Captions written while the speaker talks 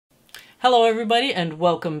Hello everybody and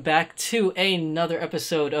welcome back to another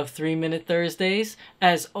episode of 3-Minute Thursdays.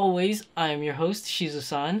 As always, I am your host,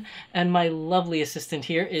 Shizusan, and my lovely assistant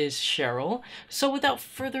here is Cheryl. So without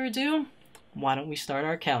further ado, why don't we start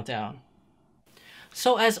our countdown?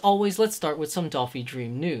 So as always, let's start with some Dolphy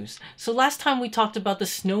Dream news. So last time we talked about the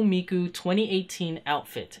Snow Miku 2018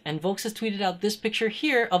 outfit, and Volks has tweeted out this picture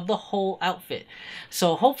here of the whole outfit.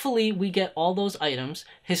 So hopefully we get all those items.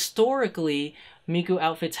 Historically, Miku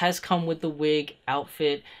outfits has come with the wig,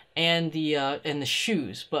 outfit, and the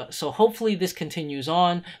shoes, but so hopefully this continues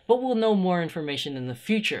on, but we'll know more information in the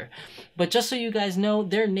future. But just so you guys know,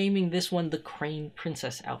 they're naming this one the Crane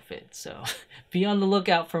Princess outfit, so be on the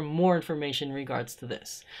lookout for more information in regards to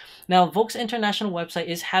this. Now, Volks International website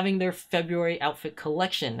is having their February outfit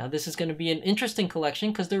collection. Now, this is going to be an interesting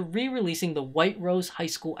collection because they're re-releasing the White Rose High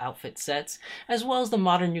School outfit sets, as well as the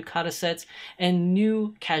Modern Yukata sets and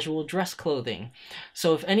new casual dress clothing.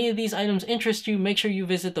 So if any of these items interest you, make sure you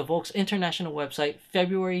visit the Volks International website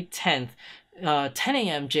February 10th, 10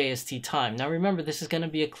 a.m. JST time. Now remember, this is going to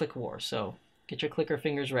be a click war, so get your clicker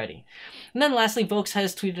fingers ready. And then lastly, Volks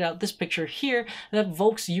has tweeted out this picture here that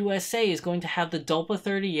Volks USA is going to have the Dolpa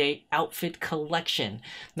 38 outfit collection.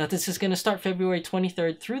 Now this is going to start February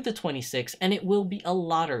 23rd through the 26th, and it will be a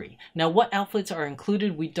lottery. Now what outfits are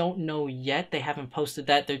included, we don't know yet. They haven't posted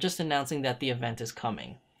that. They're just announcing that the event is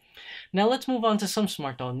coming. Now let's move on to some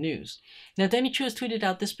Smart Doll news. Now Danny Chu has tweeted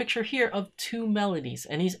out this picture here of two melodies,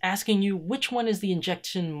 and he's asking you which one is the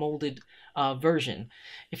injection molded version.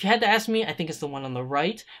 If you had to ask me, I think it's the one on the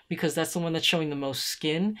right, because that's the one that's showing the most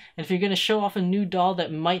skin. And if you're going to show off a new doll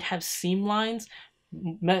that might have seam lines,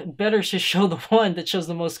 better to show the one that shows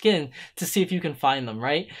the most skin to see if you can find them,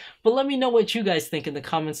 right? But let me know what you guys think in the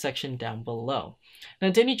comments section down below. Now,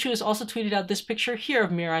 Danny Chu has also tweeted out this picture here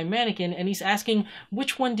of Mirai Mannequin, and he's asking,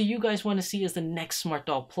 which one do you guys want to see as the next Smart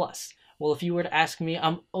Doll Plus? Well, if you were to ask me,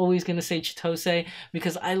 I'm always going to say Chitose,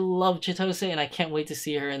 because I love Chitose, and I can't wait to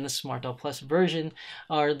see her in the Smart Doll Plus version,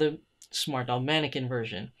 or the Smart Doll Mannequin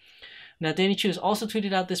version. Now, Danny Chu has also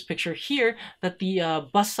tweeted out this picture here that the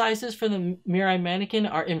bust sizes for the Mirai Mannequin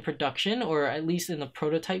are in production, or at least in the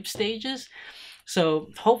prototype stages. So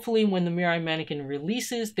hopefully when the Mirai Mannequin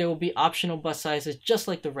releases, there will be optional bust sizes just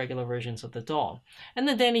like the regular versions of the doll. And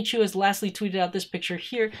then Danny Chu has lastly tweeted out this picture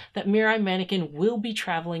here that Mirai Mannequin will be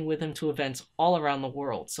traveling with him to events all around the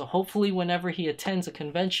world. So hopefully whenever he attends a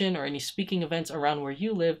convention or any speaking events around where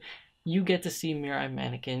you live, you get to see Mirai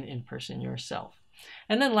Mannequin in person yourself.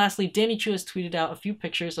 And then lastly, Danny Chu has tweeted out a few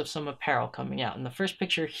pictures of some apparel coming out. And the first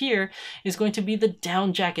picture here is going to be the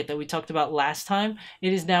down jacket that we talked about last time.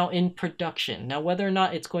 It is now in production. Now, whether or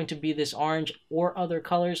not it's going to be this orange or other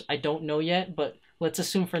colors, I don't know yet, but let's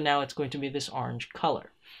assume for now it's going to be this orange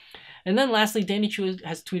color. And then lastly, Danny Chu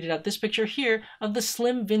has tweeted out this picture here of the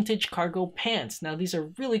slim vintage cargo pants. Now, these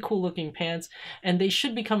are really cool looking pants, and they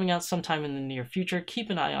should be coming out sometime in the near future.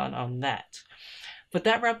 Keep an eye on that. But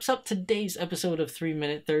that wraps up today's episode of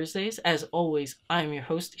 3-Minute Thursdays. As always, I'm your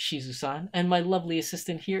host, Shizusan, and my lovely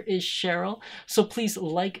assistant here is Cheryl. So please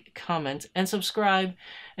like, comment, and subscribe,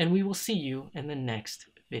 and we will see you in the next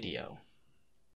video.